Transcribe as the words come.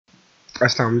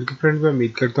अस्सलाम वालेकुम फ्रेंड्स, मैं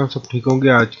उम्मीद करता हूँ सब ठीक होंगे।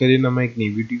 आज के दिन मैं एक नई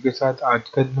वीडियो के साथ आज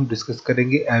का दिन हम डिस्कस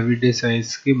करेंगे एवरीडे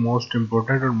साइंस के मोस्ट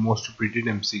इंपॉर्टेंट और मोस्ट रिपीटेड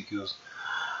एमसीक्यूज।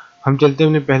 हम चलते हैं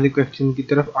अपने पहले क्वेश्चन की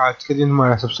तरफ। आज के दिन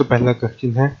हमारा सबसे पहला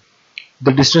क्वेश्चन है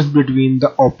the distance between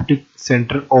the optic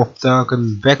centre of the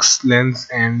convex lens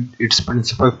and it's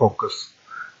principal focus.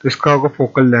 तो इसका होगा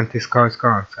फोकल लेंथ, इसका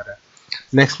आंसर है।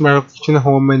 नेक्स्ट हमारा क्वेश्चन है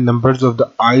how many numbers of the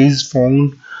eyes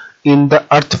found in the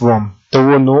earthworm. तो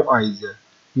वो 9 आईज है।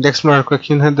 नेक्स्ट हमारा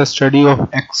क्वेश्चन है the study of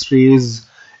X-rays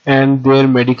and their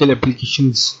medical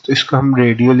applications. तो इसको हम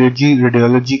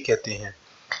रेडियोलॉजी कहते हैं।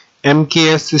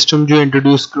 एमकेएस सिस्टम जो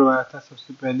इंट्रोड्यूस करवाया था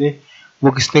सबसे पहले,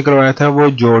 वो किसने करवाया था? वो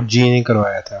जॉर्जी ने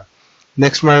करवाया था।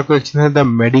 नेक्स्ट हमारा क्वेश्चन है the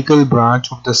medical branch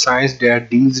of the science that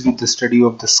deals with the study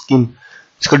of the skin.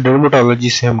 इसको डर्मेटोलॉजी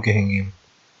से हम कहेंगे।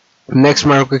 नेक्स्ट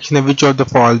हमारा क्वेश्चन है which of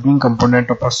the following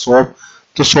component of a soap.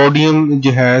 तो सोडियम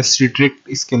जो है सिट्रिक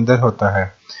इसके अंदर होता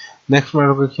है। नेक्स्ट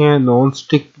हमारा क्वेश्चन है नॉन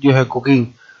स्टिक जो है कुकिंग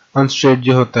अनस्ट्रेट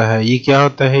जो होता है, ये क्या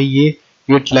होता है? ये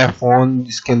टेलीफोन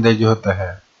इसके अंदर जो होता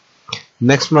है।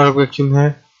 नेक्स्ट हमारा क्वेश्चन है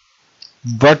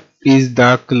व्हाट इज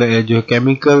द जो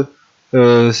chemical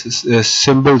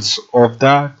symbols of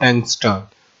the tungsten.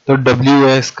 तो डब्ल्यू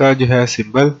है इसका जो है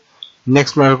सिंबल।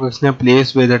 नेक्स्ट हमारा क्वेश्चन है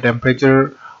place with the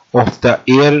temperature of the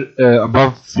air above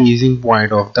freezing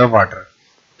point of the water.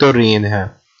 तो रेन है।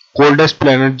 कोल्डेस्ट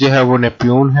प्लेनेट जो है वो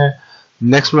नेपट्यून है।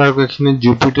 नेक्स्ट हमारा क्वेश्चन है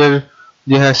जुपिटर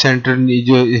जो है सेंटर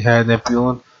जो है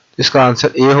नेपट्यून, इसका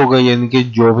आंसर ए होगा, यानी कि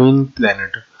जोविन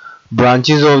planet.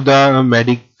 Branches of the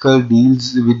medical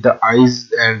deals with the eyes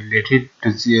and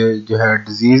related जो है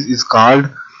डिजीज इज कॉल्ड,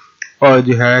 और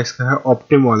जो है इसका है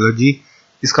ऑप्थेल्मोलॉजी,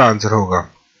 इसका आंसर होगा।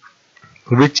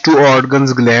 विच to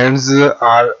organs glands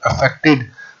are affected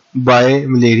by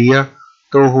malaria.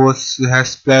 तो वो है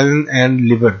spleen and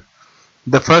liver.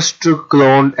 The first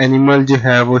cloned animal जो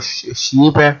है वो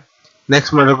शीप है।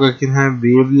 नेक्स्ट हमारा क्वेश्चन है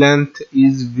वेवलेंथ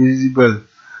इज विजिबल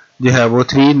जो है वो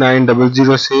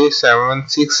 3900 से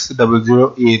 7600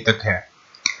 ए तक है।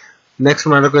 नेक्स्ट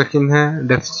हमारा क्वेश्चन है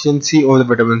deficiency of the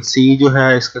vitamin C जो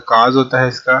है इसका काज होता है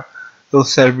इसका, तो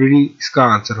सर्वरी इसका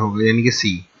आंसर होगा, यानी कि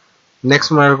सी।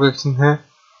 नेक्स्ट हमारा क्वेश्चन है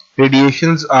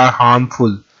रेडिएशंस आर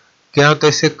हार्मफुल, क्या होता है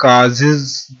इससे?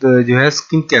 काजेज जो है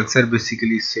स्किन कैंसर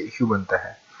बेसिकली इससे इश्यू बनता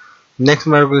है। नेक्स्ट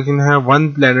हमारा क्वेश्चन है one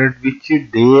planet which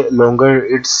day longer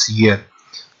it's year.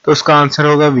 तो उसका आंसर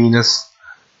होगा वीनस।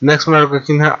 नेक्स्ट हमारा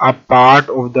क्वेश्चन है a part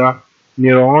of the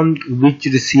neuron which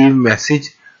receive message.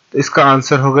 तो इसका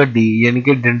आंसर होगा डी, यानी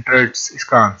कि डेंड्राइट्स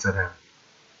इसका आंसर है।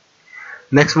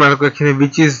 नेक्स्ट हमारा क्वेश्चन है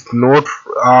which is not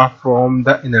from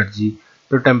the energy.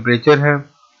 तो टेम्परेचर है।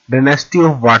 डेंसिटी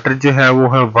ऑफ वाटर जो है वो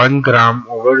है 1 ग्राम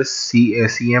ओवर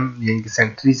cm, यानी कि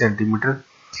सेंटीमीटर।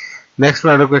 नेक्स्ट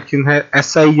हमारा क्वेश्चन है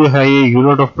SI जो है ये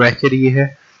यूनिट ऑफ प्रेशर ये है,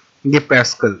 ये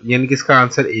पास्कल, यानी कि इसका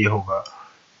आंसर ए होगा।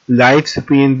 लाइफ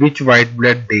स्पेन विच वाइट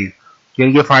ब्लड डे,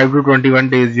 यानी कि 5 to 21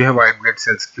 डेज जो है वाइट ब्लड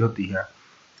सेल्स की होती है।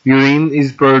 यूरिन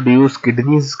इज प्रोड्यूस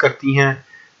किडनीज करती हैं।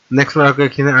 नेक्स्ट हमारा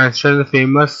क्वेश्चन है आइंस्टाइन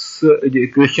फेमस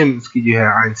इक्वेशन की जो है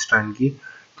आइंस्टाइन की,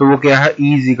 तो वो क्या है?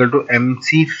 E is equal to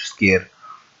MC square.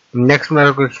 Next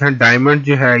हमारा क्वेश्चन है डायमंड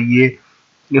जो है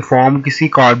ये फॉर्म किसी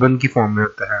कार्बन की फॉर्म में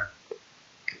होता है।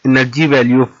 Energy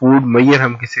value of food major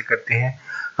हम किसे करते हैं?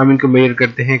 हम इनको मेजर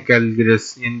करते हैं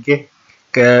कैलोरीज, यानी कि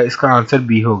इसका आंसर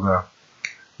बी होगा।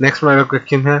 नेक्स्ट हमारा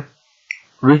क्वेश्चन है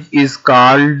विच इज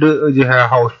कॉल्ड जो है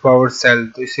हाउस पावर सेल।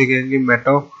 तो इसे कहेंगे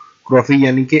मेटोट्रॉफी,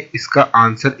 यानी कि इसका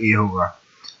आंसर ए होगा।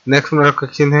 नेक्स्ट हमारा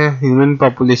क्वेश्चन है human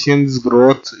population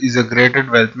growth is a great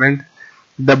development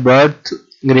the birth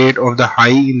rate of the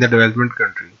high in the development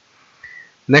country.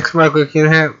 Next हमारा क्वेश्चन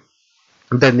है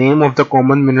the name of the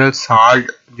common mineral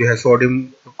salt जो है सोडियम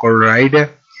क्लोराइड है।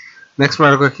 Next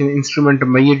हमारा question instrument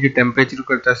major जो temperature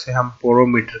करता है उसे हम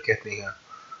पोरोमीटर कहते हैं।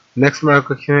 नेक्स्ट हमारा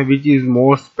क्वेश्चन है विच इज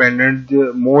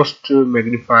मोस्ट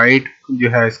मैग्निफाइड जो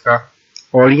है इसका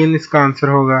ऑरियन, इसका आंसर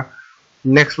होगा।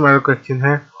 नेक्स्ट हमारा क्वेश्चन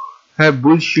है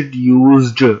बुलशिट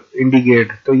यूज्ड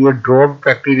इंडिकेट। तो ये drop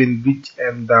factor in which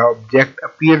and the object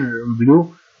appear blue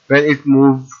when it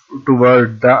moves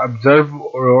toward the observer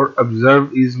or observer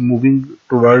is moving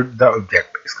toward the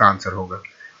object, इसका आंसर होगा।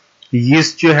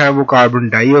 यीस्ट जो है वो कार्बन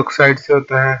डाइऑक्साइड से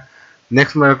होता है।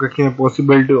 नेक्स्ट हमारा क्वेश्चन है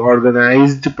possible to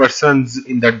organised persons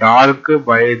in the dark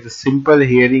by the simple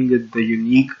hearing the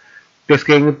unique. तो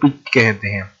इसके पिच कहते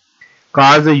हैं।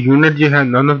 कार्स यूनिट जो है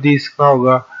नन ऑफ दिस का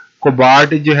होगा।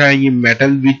 कोबाल्ट जो है ये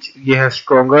मेटल विच ये है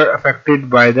stronger affected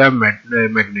by the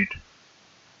magnet.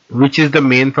 Which is the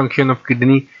main function of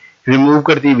kidney, remove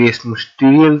करती वेस्ट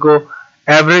मटेरियल को।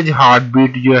 एवरेज हार्ट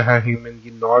बीट जो है ह्यूमन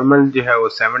की नॉर्मल जो है वो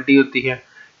 70 होती है।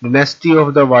 Density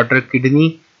of the water kidney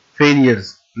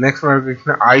failures. Next हमारा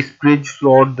क्वेश्चन है ice bridge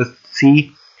float the see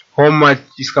how much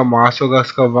इसका मास होगा,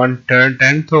 उसका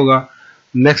 1/10 होगा।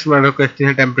 नेक्स्ट हमारा क्वेश्चन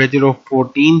है temperature of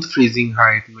 14th freezing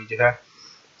height में जो है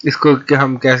इसको क्या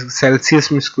हम कैसे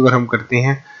सेल्सियस में इसको अगर हम करते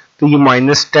हैं तो ये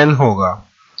 -10 होगा।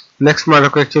 नेक्स्ट हमारा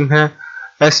क्वेश्चन है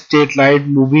a straight line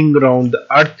moving around the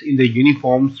earth in the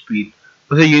uniform speed,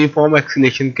 उसे यूनिफॉर्म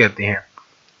एक्सीलरेशन कहते हैं।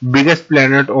 Biggest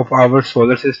planet of our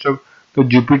solar system तो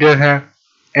जुपिटर है।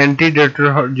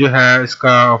 एंटीडेटर जो है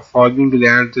इसका फॉर्मिंग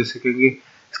ग्लैंड, तो इसे कहेंगे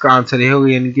इसका आंसर ये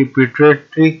होगा यानी कि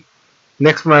पिट्यूटरी।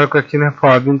 नेक्स्ट हमारा क्वेश्चन है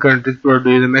forming countries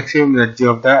produce the maximum energy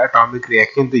of the atomic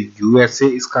reaction, तो यूएसए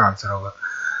इसका आंसर होगा।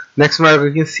 नेक्स्ट हमारा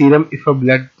क्वेश्चन सीरम इफ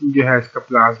ब्लड जो है इसका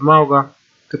प्लाज्मा होगा,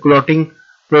 तो क्लॉटिंग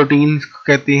प्रोटीन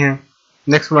कहते हैं।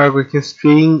 नेक्स्ट हमारा question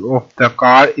steering of the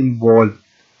car involve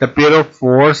the pair of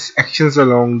force actions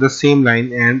along the same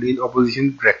line and in opposition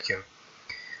direction.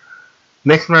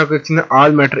 Next हमारा क्वेश्चन है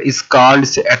ऑल मैटर इज कॉल्ड,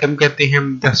 इसे एटम कहते हैं।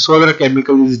 The solar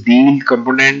chemical is deal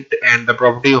component and the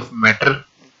property of matter.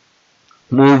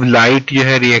 Move light जो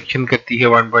है reaction करती है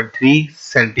 1.3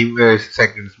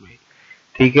 seconds में।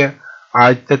 ठीक है,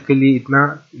 आज तक के लिए इतना।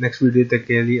 नेक्स्ट वीडियो तक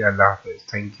के लिए अल्लाह हाफिज,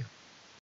 थैंक यू।